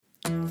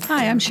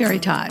Hi, I'm Sherry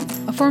Todd,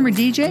 a former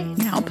DJ,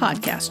 now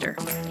podcaster.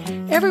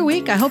 Every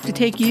week, I hope to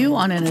take you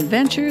on an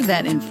adventure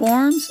that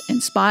informs,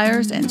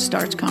 inspires, and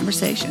starts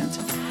conversations.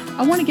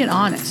 I want to get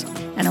honest,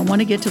 and I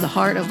want to get to the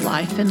heart of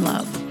life and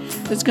love.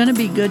 There's going to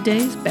be good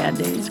days,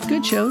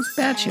 good shows,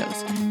 bad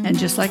shows. And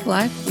just like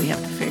life, we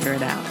have to figure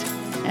it out.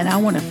 And I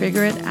want to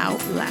figure it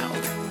out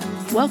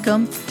loud.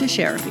 Welcome to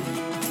Sherapy.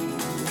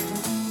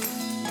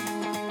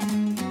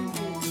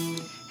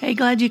 Hey,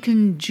 glad you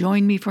can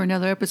join me for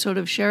another episode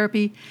of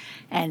Sherapy.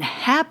 And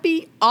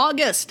happy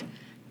August!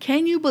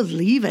 Can you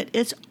believe it?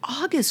 It's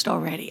August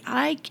already.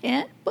 I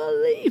can't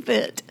believe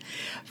it.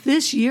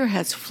 This year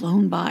has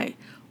flown by.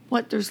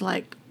 There's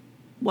 4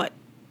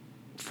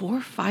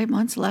 or 5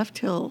 months left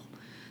till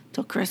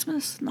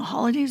Christmas, and the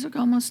holidays are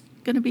almost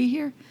going to be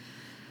here.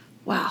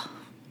 Wow.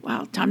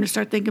 Time to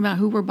start thinking about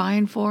who we're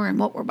buying for and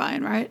what we're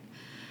buying, right?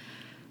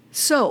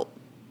 So,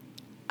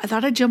 I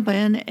thought I'd jump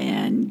in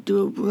and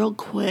do a real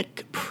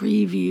quick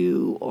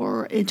preview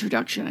or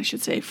introduction, I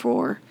should say,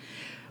 for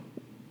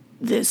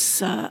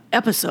this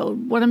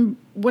episode.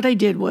 What I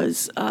did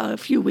was a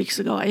few weeks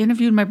ago, I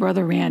interviewed my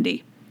brother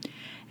Randy,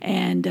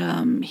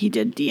 and he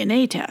did a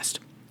DNA test.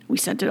 We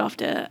sent it off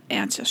to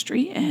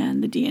Ancestry,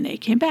 and the DNA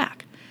came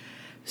back.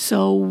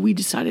 So we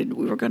decided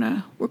we were going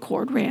to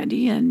record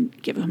Randy and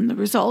give him the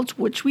results,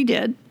 which we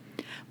did.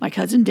 My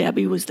cousin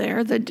Debbie was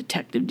there, the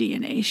detective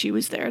DNA. She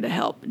was there to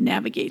help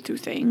navigate through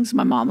things.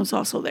 My mom was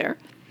also there.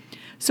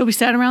 So we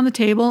sat around the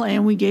table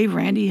and we gave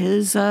Randy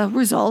his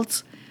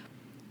results.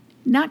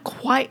 Not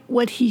quite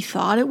what he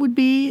thought it would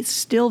be. It's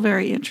still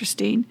very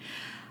interesting.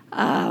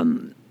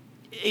 The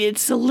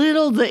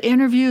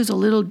interview is a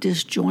little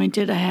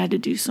disjointed. I had to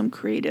do some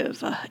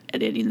creative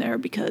editing there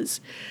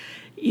because,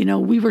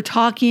 we were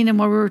talking, and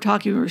while we were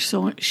talking, we were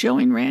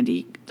showing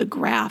Randy the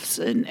graphs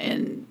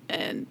and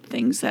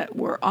things that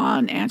were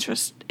on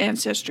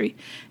Ancestry.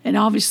 And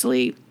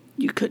obviously,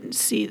 you couldn't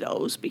see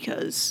those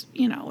because,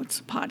 it's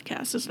a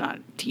podcast, it's not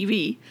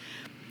TV.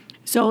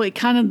 So it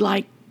kind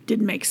of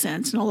didn't make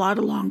sense and a lot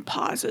of long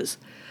pauses.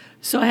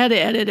 So I had to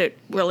edit it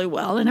really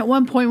well. And at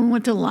one point, we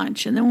went to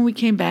lunch. And then when we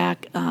came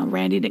back,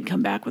 Randy didn't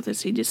come back with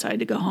us. He decided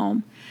to go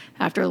home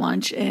after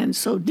lunch. And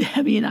so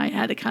Debbie and I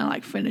had to kind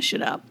of finish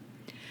it up.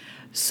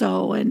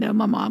 So, and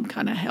my mom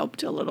kind of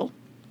helped a little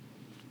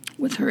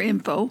with her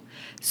info.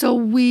 So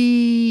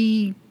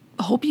we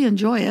hope you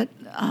enjoy it.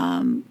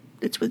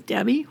 It's with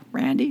Debbie,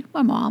 Randy,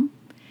 my mom,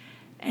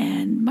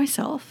 and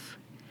myself.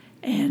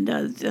 And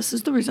this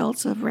is the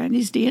results of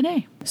Randy's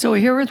DNA. So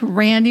we're here with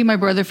Randy, my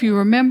brother. If you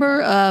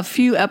remember a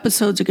few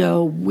episodes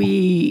ago,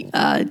 we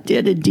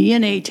did a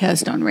DNA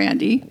test on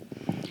Randy.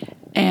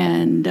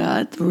 And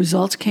the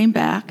results came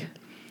back.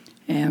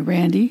 And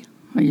Randy,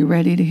 are you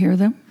ready to hear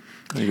them?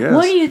 I guess.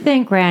 What do you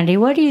think, Randy?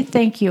 What do you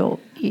think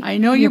I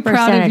know you're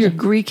proud of your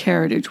Greek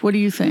heritage. What do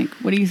you think?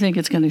 What do you think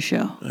it's going to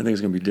show? I think it's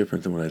going to be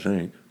different than what I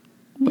think.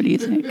 What do you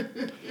think?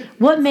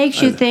 What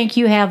makes you think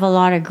you have a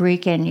lot of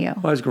Greek in you?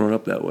 Well, I was growing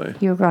up that way.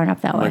 You were growing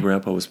up that way. My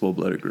grandpa was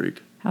full-blooded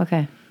Greek.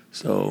 Okay.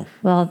 So,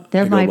 well,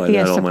 there might be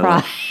a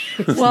surprise.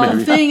 Well,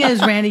 the thing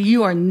is, Randy,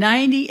 you are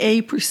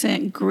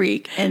 98%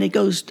 Greek, and it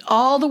goes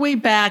all the way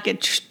back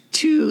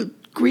to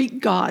Greek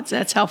gods.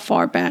 That's how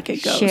far back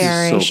it goes.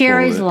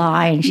 Sherry's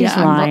lying. She's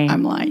lying.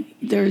 I'm lying.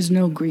 There is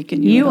no Greek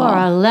in you. You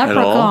are a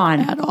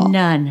leprechaun. At all.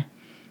 None.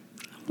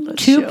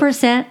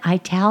 2%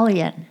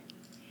 Italian.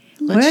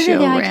 Where did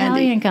the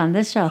Italian come?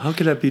 This show. How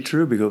could that be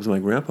true? Because my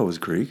grandpa was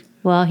Greek.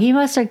 Well,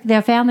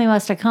 their family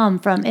must have come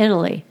from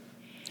Italy.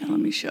 Let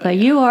me show you. But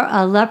you are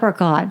a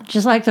leprechaun,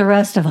 just like the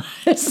rest of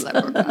us.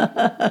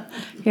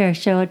 Here,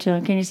 show it to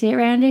him. Can you see it,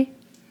 Randy?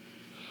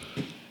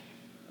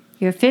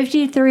 You're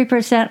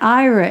 53%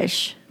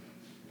 Irish,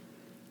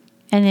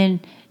 and then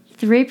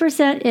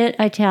 3%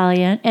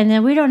 Italian, and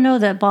then we don't know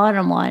that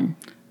bottom one.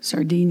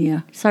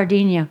 Sardinia.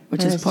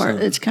 Which is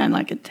it's kind of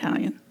like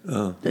Italian.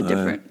 Oh. The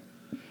different.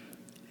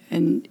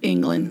 In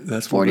England,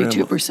 that's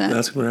 42%.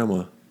 That's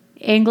grandma.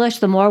 English,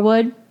 the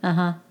Morewood?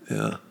 Yeah.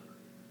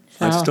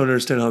 So, I just don't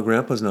understand how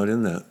grandpa's not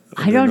in that.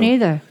 I don't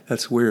either.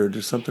 That's weird.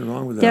 There's something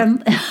wrong with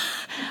that.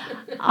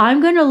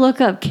 I'm going to look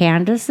up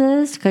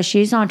Candace's because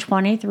she's on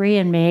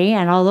 23andMe,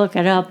 and I'll look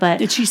it up. But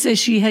did she say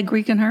she had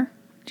Greek in her?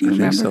 Do you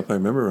remember? I think so, if I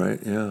remember right.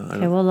 Yeah.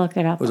 Okay, we'll look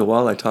it up. It was a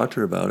while I talked to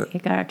her about it. You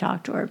got to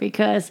talk to her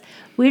because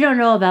we don't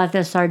know about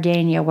the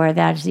Sardinia, where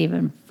that's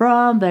even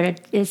from,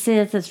 but it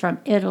says it's from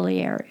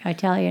Italy area,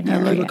 Italian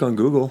area. I look on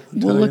Google.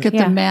 We'll look at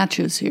the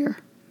matches here.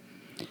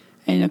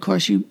 And, of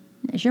course,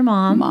 there's your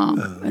mom.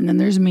 And then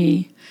there's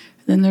me.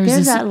 Then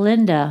there's that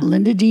Linda.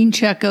 Linda Dean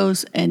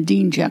Chekos and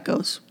Dean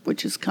Chekos,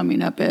 which is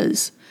coming up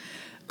as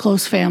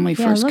close family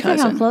first cousin. Look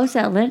at how close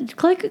that Linda.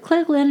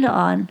 Click Linda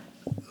on.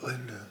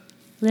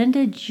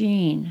 Linda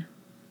Jean.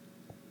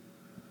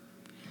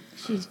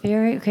 She's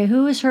very okay.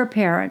 Who is her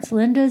parents?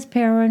 Linda's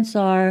parents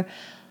are.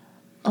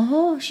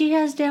 Oh, she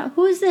has dad.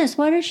 Who is this?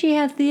 Why does she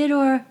have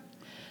Theodore?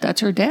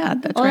 That's her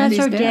dad. That's Randy's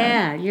dad. That's her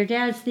dad. Your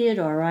dad's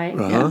Theodore, right?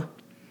 Uh-huh.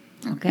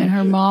 Yeah. Okay. And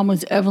her mom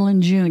was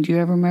Evelyn June. Do you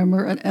ever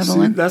remember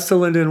Evelyn? See, that's the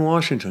Linda in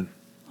Washington.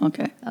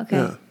 Okay. Okay.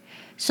 Yeah.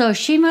 So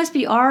she must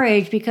be our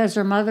age because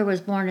her mother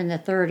was born in the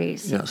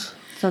 30s. Yes.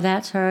 So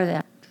that's her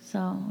then.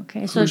 So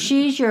okay. So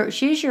she's your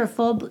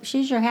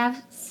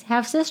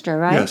half sister,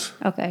 right? Yes.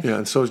 Okay. Yeah,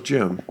 and so is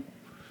Jim.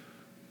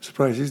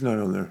 Surprised he's not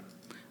on there.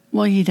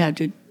 Well, he'd have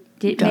to.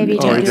 Maybe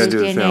Oh, he do did do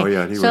his his DNA. family,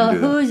 yeah, he so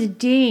wouldn't do that. who's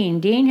Dean?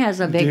 Dean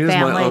has a big Dean is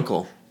family. my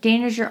uncle.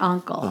 Dean is your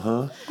uncle.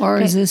 Uh-huh. Or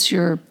is this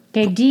your?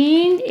 Okay,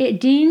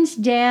 Dean's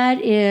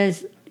dad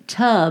is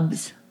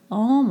Tubbs.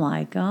 Oh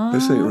my God.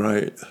 This ain't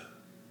right.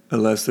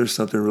 Unless there's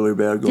something really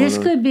bad going This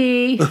on. could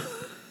be.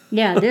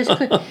 Yeah, this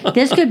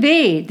could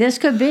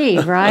be,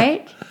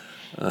 right?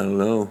 I don't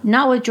know.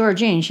 Not with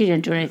Georgine. She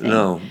didn't do anything.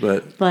 No,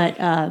 but But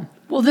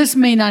Well, this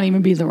may not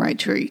even be the right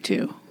tree,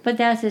 too. but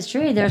that's his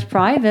tree. There's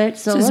private.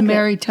 So This is look at-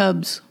 Mary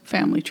Tubbs'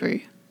 family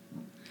tree.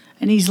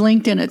 And he's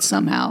linked in it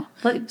somehow.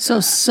 But- So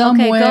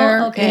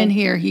somewhere okay. in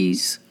here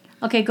he's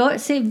Okay, go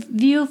see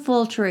view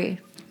full tree.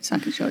 it's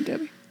not gonna show it,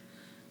 Debbie.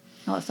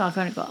 Oh, it's not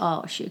going to go.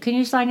 Oh shoot! Can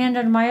you sign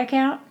into my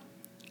account?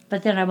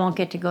 But then I won't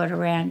get to go to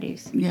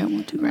Randy's. Yeah, it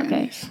won't do right.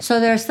 Okay. So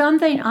there's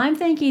something. I'm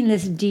thinking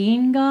this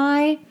Dean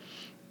guy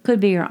could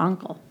be your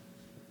uncle.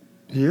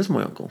 he is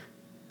my uncle.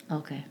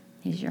 Okay,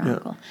 he's your Yeah.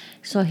 uncle.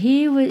 So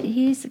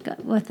he's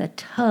got with the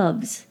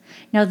Tubbs.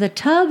 Now the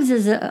Tubbs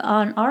is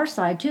on our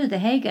side too. The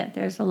Hagen.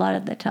 There's a lot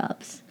of the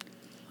Tubbs.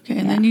 Okay,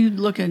 and then you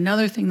look at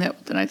another thing that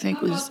I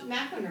think was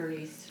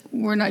McInerney's.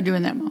 we're not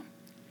doing that, Mom.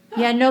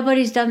 Yeah,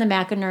 nobody's done the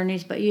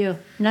McInerney's but you.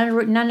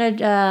 None of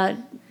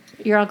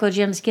your Uncle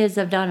Jim's kids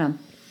have done them.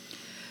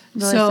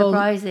 Really So-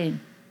 surprising.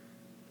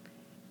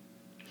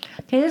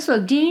 Okay, this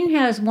look. Dean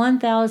has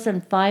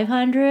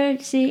 1,500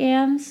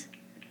 CMs.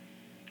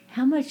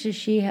 How much does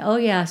she have? Oh,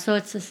 yeah, so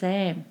it's the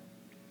same.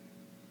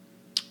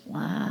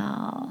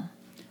 Wow.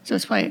 So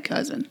it's probably a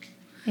cousin.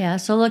 Yeah,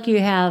 so look, you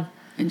have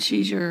And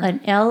she's your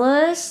an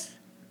Ellis,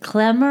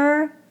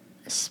 Clemmer,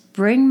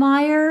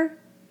 Springmeyer.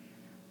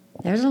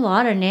 There's a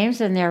lot of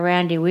names in there,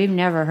 Randy, we've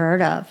never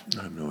heard of.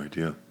 I have no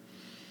idea.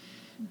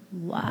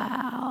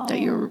 Wow. that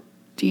your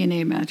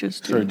DNA matches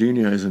to.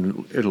 Sardinia is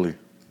in Italy.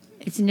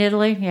 It's in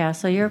Italy? Yeah,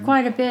 so you're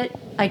quite a bit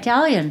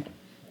Italian.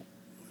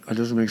 That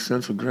doesn't make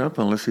sense with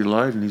Grandpa unless he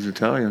lied and he's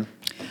Italian.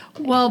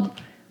 Well,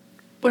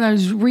 when I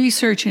was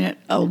researching it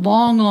a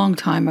long, long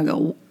time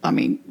ago, I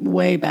mean,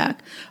 way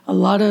back, a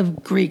lot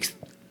of Greeks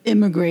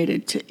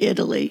immigrated to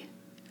Italy.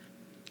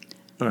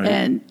 All right.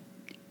 And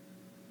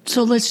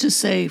so let's just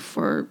say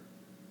for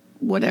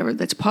whatever,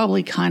 that's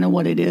probably kind of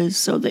what it is.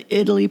 So the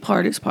Italy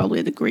part is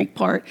probably the Greek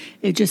part.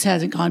 It just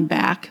hasn't gone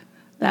back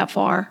that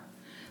far.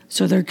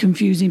 So they're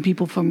confusing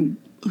people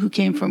who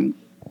came from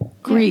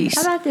Greece.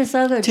 How about this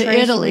other to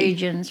trace Italy.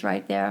 regions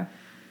right there?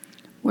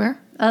 Where?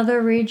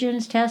 Other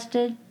regions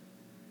tested?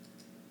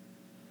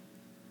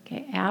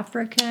 Okay,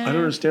 Africa. I don't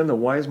understand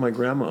why is my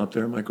grandma up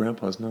there and my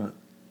grandpa's not?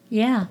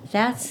 Yeah,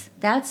 that's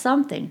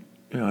something.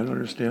 Yeah, I don't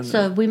understand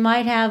So that. we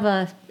might have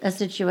a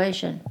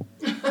situation.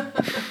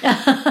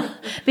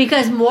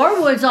 Because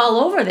Morewood's all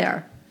over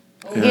there.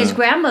 His Yeah.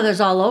 grandmother's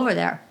all over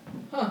there.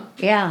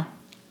 Yeah.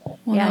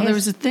 Well, Yeah, no, there his-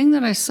 was a thing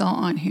that I saw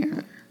on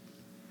here.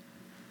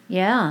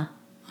 Yeah.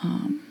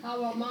 How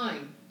about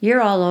mine?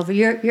 You're all over.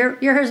 You're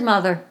his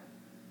mother.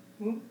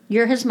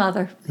 You're his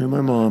mother. You're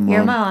my mom,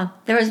 Your Mom. mom.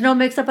 There was no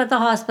mix up at the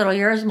hospital.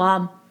 You're his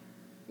mom.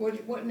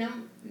 What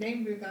name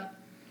you got?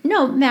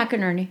 No,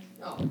 McInerney.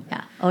 Oh,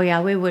 Yeah. Oh,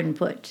 yeah, we wouldn't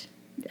put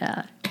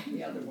the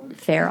other one.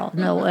 Farrell.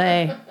 No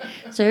way.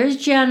 So here's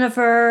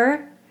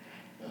Jennifer.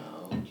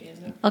 Oh,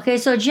 Jenna. Okay,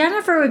 so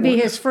Jennifer would be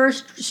his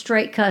first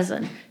straight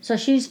cousin. So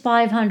she's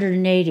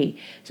 580.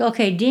 So,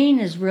 okay, Dean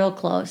is real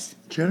close.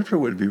 Jennifer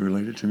wouldn't be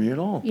related to me at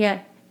all. Yeah.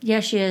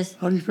 Yes, she is.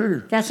 How do you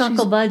figure? That's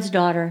Uncle Bud's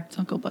daughter. It's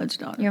Uncle Bud's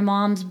daughter. Your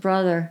mom's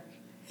brother.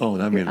 Oh,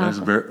 that means that's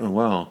uncle. very. Oh,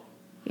 wow.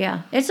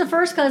 Yeah. It's a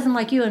first cousin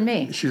like you and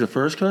me. She's a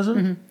first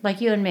cousin? Like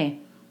you and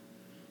me.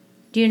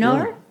 Do you know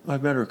her?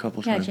 I've met her a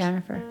couple Yeah, times.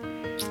 Jennifer.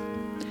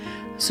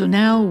 So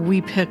now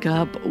we pick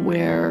up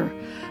where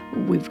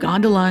we've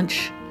gone to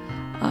lunch.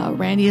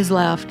 Randy has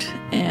left,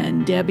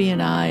 and Debbie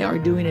and I are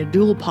doing a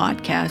dual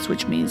podcast,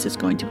 which means it's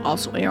going to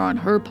also air on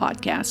her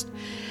podcast.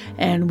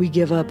 And we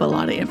give up a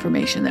lot of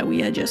information that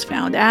we had just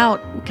found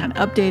out. We kind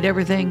of update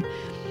everything.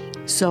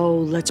 So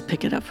let's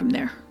pick it up from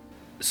there.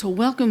 So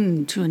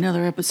welcome to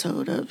another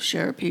episode of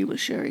Sherapy with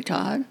Sherry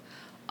Todd.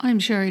 I'm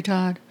Sherry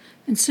Todd,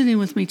 and sitting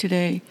with me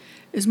today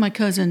is my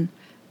cousin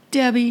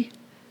Debbie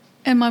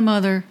and my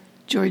mother,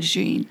 George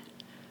Jean.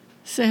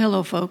 Say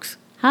hello, folks.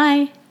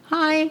 Hi.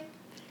 Hi.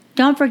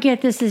 Don't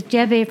forget, this is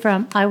Debbie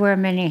from I Wear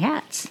Many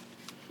Hats.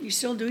 You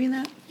still doing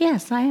that?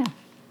 Yes, I am.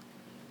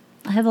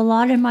 I have a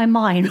lot in my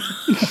mind.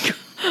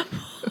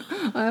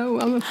 Oh,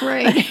 I'm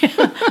afraid.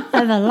 I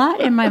have a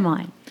lot in my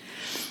mind.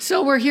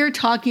 So we're here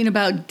talking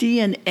about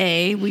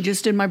DNA. We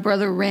just did my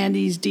brother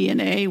Randy's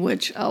DNA,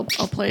 which I'll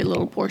play a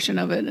little portion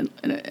of it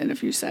in a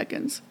few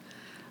seconds.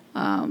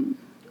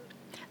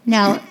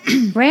 Now,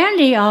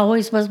 Randy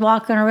always was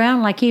walking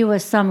around like he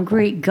was some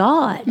Greek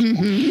god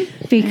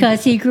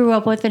because he grew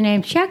up with the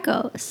name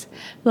Chekos.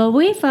 But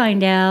we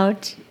find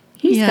out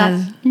he's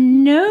Yes. got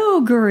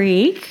no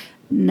Greek,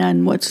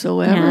 None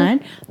whatsoever.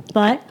 none,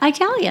 but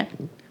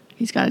Italian.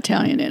 He's got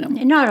Italian in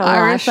him. Not a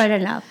Irish. lot, but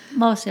enough.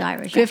 Mostly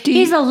Irish. 50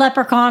 He's a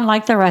leprechaun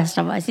like the rest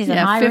of us. He's an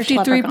Yeah, Irish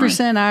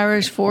 53%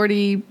 Irish,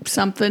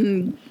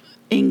 40-something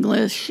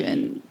English,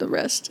 and the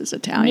rest is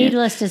Italian.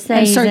 Needless to say,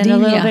 And he's in a little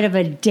Sardinia. bit of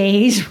a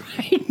daze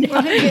right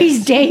now.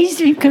 He's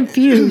dazed and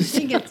confused.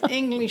 He gets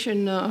English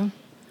and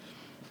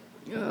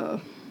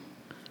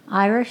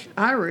Irish?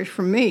 Irish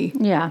from me.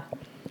 Yeah.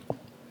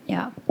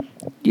 Yeah.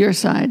 Your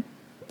side,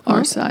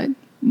 our side,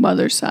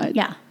 mother's side.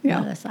 Yeah.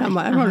 Yeah, Other side.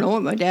 I don't know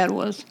what my dad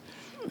was.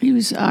 He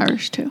was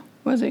Irish too.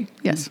 Was he?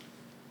 Yes.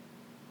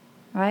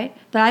 Right?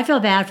 But I feel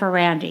bad for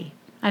Randy.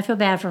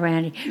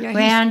 Yeah,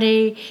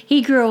 Randy,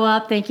 he grew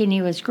up thinking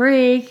he was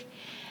Greek,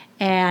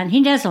 and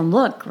he doesn't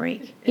look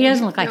Greek. He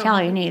doesn't look No.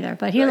 Italian either,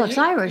 but he looks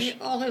Irish.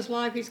 All his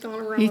life he's gone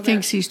around He with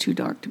thinks that he's too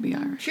dark to be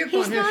Irish. chip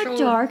He's on his not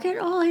shoulder. dark at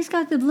all. He's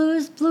got the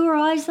bluer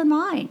eyes than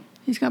mine.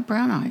 He's got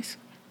brown eyes.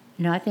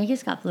 No, I think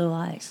he's got blue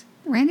eyes.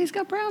 Randy's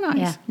got brown eyes.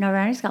 Yeah, no,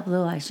 Randy's got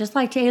blue eyes. Just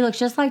like Ted. He looks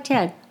just like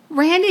Ted.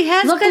 Randy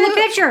has Look blue. at the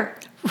picture.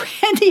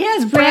 Randy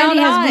has brown Randy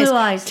has eyes. blue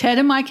eyes. Ted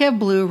and Mike have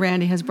blue.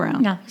 Randy has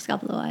brown. No, he's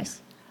got blue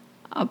eyes.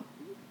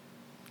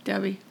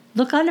 Debbie.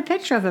 Look on a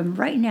picture of him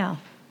right now.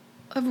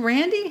 Of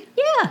Randy?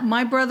 Yeah.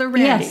 My brother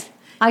Randy. Yes.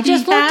 I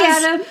just He looked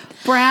has at him.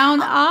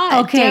 Brown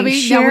eyes. Okay, Debbie, now we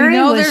Sherry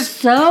know was there's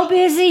so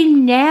busy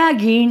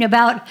nagging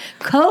about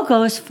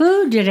Coco's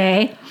food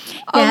today.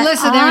 Oh, that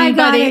listen, I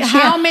everybody. got a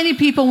How chance- many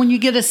people, when you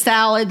get a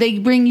salad, they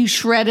bring you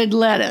shredded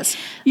lettuce?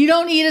 You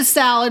don't eat a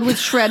salad with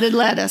shredded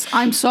lettuce.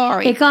 I'm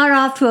sorry. It got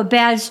off to a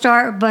bad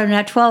start, but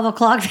at 12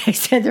 o'clock, they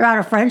said they're out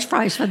of French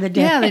fries for the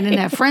day. Yeah, they didn't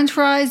have French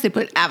fries. They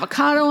put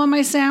avocado on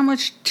my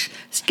sandwich.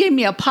 Gave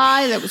me a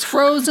pie that was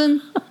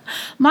frozen.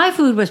 My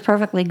food was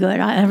perfectly good.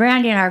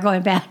 Randy and I are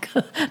going back,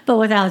 but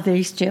without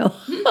these two.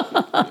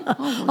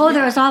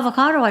 There was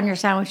avocado on your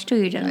sandwich, too,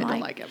 you didn't I like. don't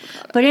like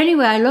avocado. But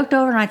anyway, I looked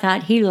over and I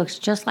thought, he looks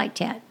just like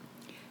Ted.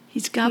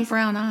 He's got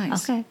brown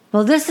eyes. Okay.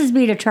 Well, this is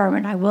be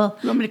determined. I will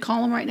You want me to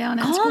call him right now and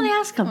ask call him? and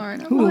ask him. All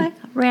right. Okay.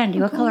 Randy,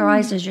 what color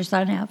eyes does your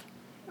son have?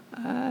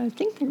 I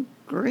think they're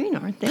green,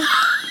 aren't they?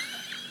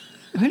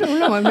 I don't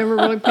know. I've never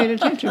really paid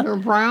attention. Or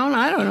brown.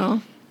 I don't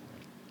know.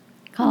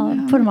 Call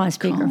him. Put him on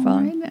Call him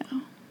speakerphone. right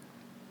now.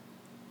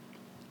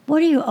 What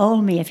do you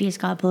owe me if he's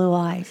got blue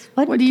eyes?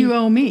 What do you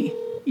owe me?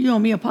 You owe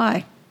me a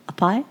pie. A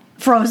pie?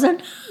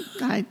 Frozen?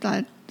 I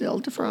thought they'll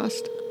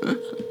defrost.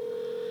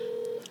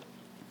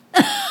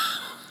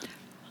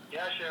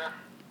 Yeah, sure.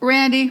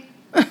 Randy,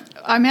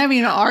 I'm having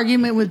an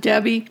argument with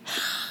Debbie.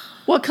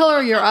 What color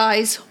are your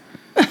eyes?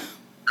 Is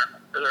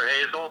there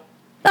hazel?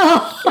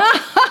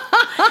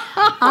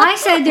 I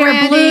said they're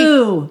Randy,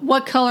 blue.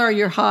 What color are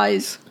your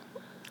eyes?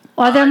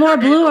 Are they more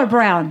blue or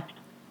brown?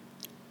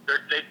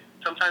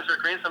 Sometimes they're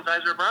green,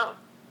 sometimes they're brown.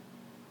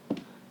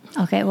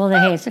 Okay, well, they're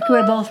hazel.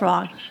 We're both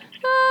wrong.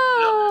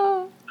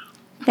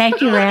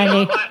 Thank you, Randy.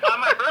 On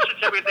my birth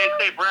certificate, they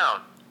say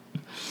brown.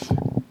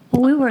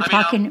 Well, we were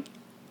talking.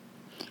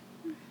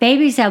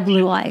 Babies have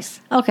blue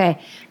eyes. Okay.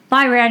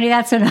 Bye, Randy.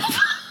 That's enough.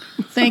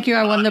 Thank you.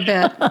 I won the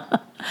bet.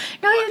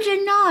 No, you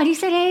did not. He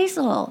said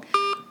hazel.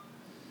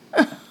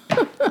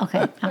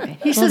 Okay. Okay.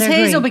 He says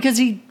hazel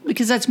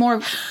because that's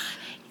more.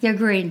 They're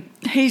green.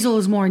 Hazel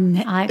is more.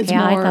 I it's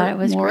thought more, it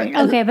was more, green.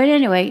 Okay, but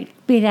anyway,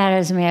 be that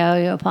as it may, I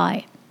owe you a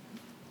pie.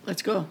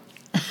 Let's go.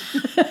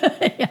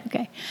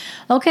 Okay.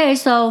 Okay,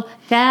 so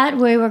that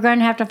we were going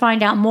to have to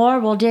find out more.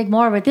 We'll dig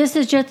more. But this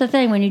is just the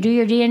thing. When you do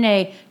your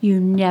DNA, you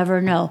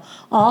never know.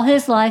 All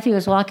his life, he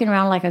was walking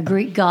around like a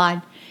Greek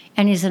god,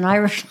 and he's an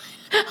Irish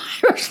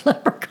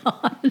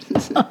leprechaun.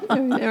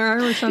 They're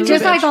Irish on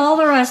Just the like all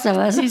the rest of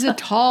us. He's a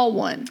tall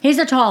one. He's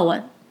a tall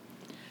one.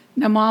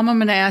 Now, Mom, I'm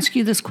going to ask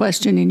you this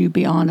question, and you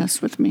be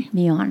honest with me.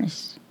 Be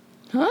honest.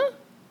 Huh?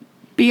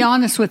 Be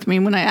honest with me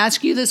when I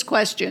ask you this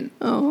question.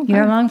 Oh,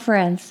 You're among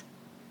friends.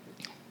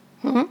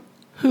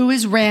 Who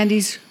is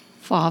Randy's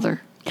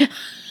father?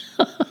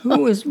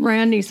 who was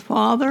Randy's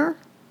father?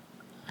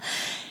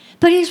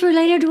 But he's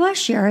related to us,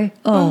 Sherry.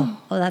 Oh,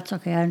 that's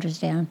okay. I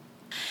understand.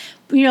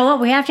 You know what?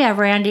 We have to have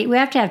Randy. We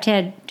have to have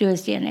Ted do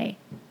his DNA.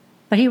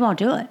 But he won't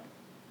do it.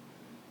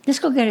 Let's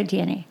go get a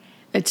DNA.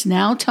 It's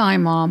now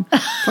time, Mom,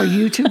 for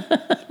you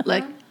to,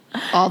 like,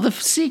 all the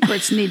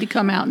secrets need to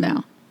come out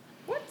now.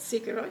 What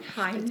secret? I'm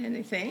hiding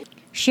anything.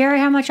 Sherry,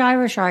 how much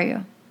Irish are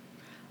you?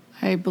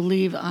 I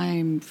believe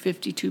I'm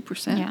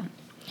 52%. Yeah.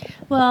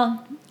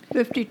 Well,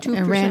 52%.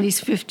 And Randy's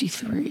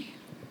 53.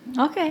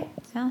 okay.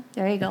 So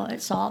there you go.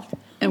 It's solved.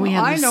 And we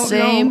have I the don't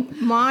same. know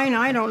mine.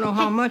 I don't know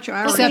how much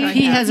Irish Except I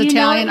he have. has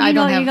Italian. I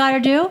don't what have. you got to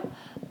do?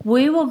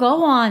 We will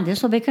go on.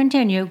 This will be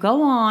continued.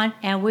 Go on,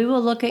 and we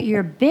will look at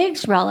your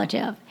Biggs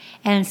relative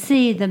and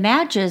see the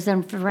matches.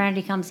 And if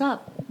Randy comes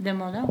up, then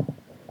we'll know.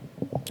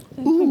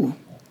 Ooh,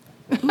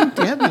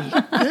 Debbie,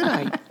 good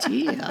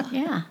idea.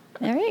 Yeah.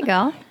 There you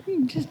go.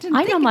 You just didn't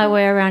I know think my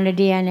way around a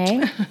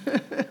DNA.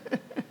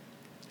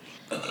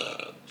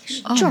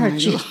 Oh,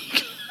 Georgie. my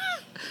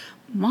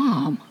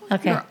Mom.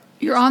 Okay.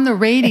 You're on the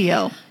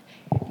radio.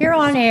 You're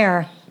on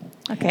air.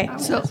 Okay.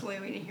 So- this way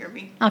when you hear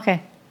me.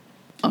 Okay.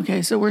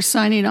 Okay, so we're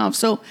signing off.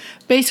 So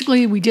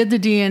basically, we did the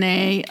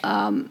DNA.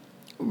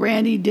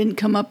 Randy didn't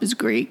come up as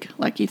Greek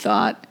like he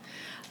thought.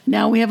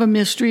 Now we have a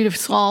mystery to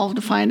solve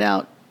to find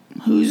out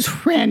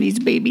who's Randy's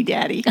baby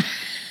daddy.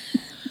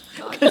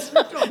 Don't get him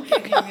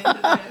into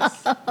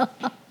this.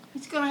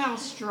 He's going to have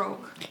a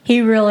stroke.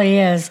 He really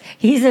is.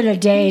 He's in a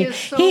daze.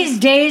 He's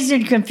dazed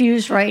and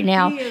confused right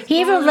now.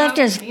 He even blown left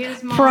up, his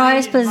his mind,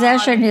 prized his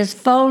possession, body. his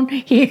phone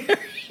here.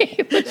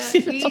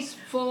 He's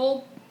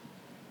full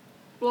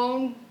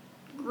blown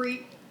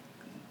Greek.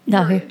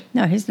 No,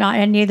 he's not,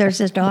 and neither is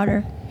his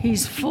daughter.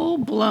 He's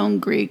full-blown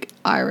Greek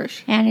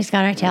Irish. And he's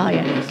got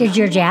Italian. Did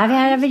your dad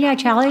have any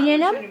Italian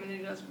in him? Anyone who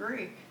does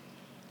Greek.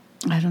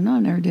 I don't know. I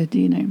never did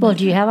DNA. Well,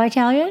 do you have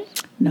Italian?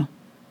 No.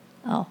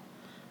 Oh.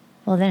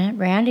 Well, then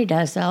Randy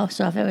does, though.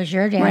 So if it was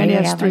your dad, Randy he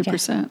would has have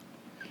Italian. 3%.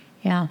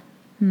 Yeah.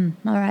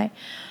 All right.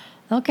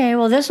 Okay.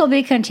 Well, this will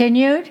be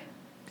continued.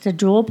 It's a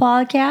dual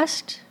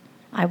podcast.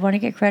 I want to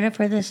get credit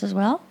for this as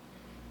well.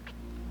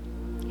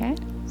 Okay.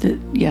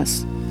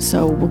 Yes.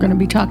 So we're going to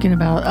be talking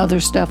about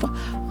other stuff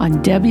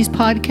on Debbie's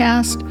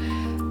podcast.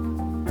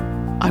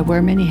 I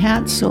wear many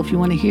hats, so if you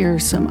want to hear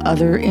some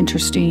other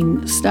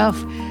interesting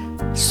stuff,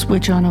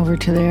 switch on over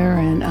to there,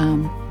 and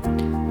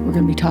we're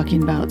going to be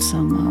talking about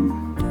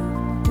some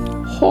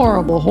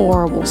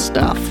horrible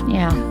stuff.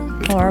 Yeah.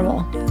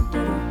 Horrible.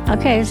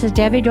 Okay. This is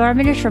Debbie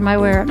Dorminish from I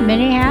Wear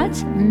Many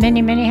Hats.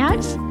 Many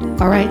hats.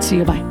 All right. See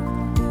you. Bye.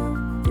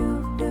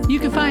 You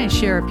can find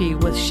Sherapy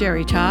with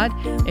Sherry Todd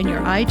in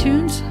your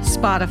iTunes,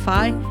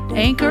 Spotify,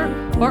 Anchor,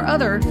 or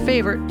other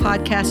favorite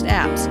podcast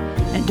apps.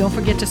 And don't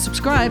forget to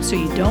subscribe so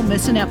you don't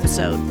miss an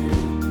episode.